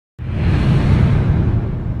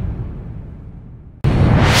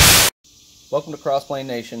Welcome to Crossplane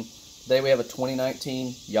Nation. Today we have a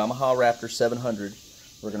 2019 Yamaha Raptor 700.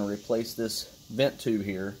 We're going to replace this vent tube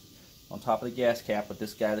here on top of the gas cap with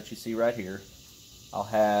this guy that you see right here. I'll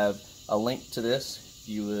have a link to this if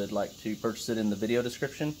you would like to purchase it in the video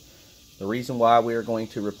description. The reason why we are going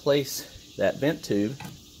to replace that vent tube,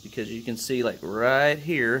 because you can see like right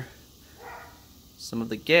here, some of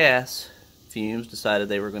the gas fumes decided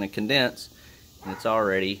they were going to condense, and it's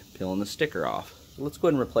already peeling the sticker off. So let's go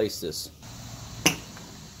ahead and replace this.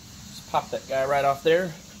 Just pop that guy right off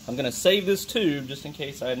there. I'm going to save this tube just in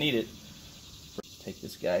case I need it. Take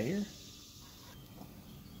this guy here.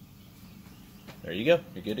 There you go.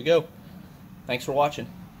 You're good to go. Thanks for watching.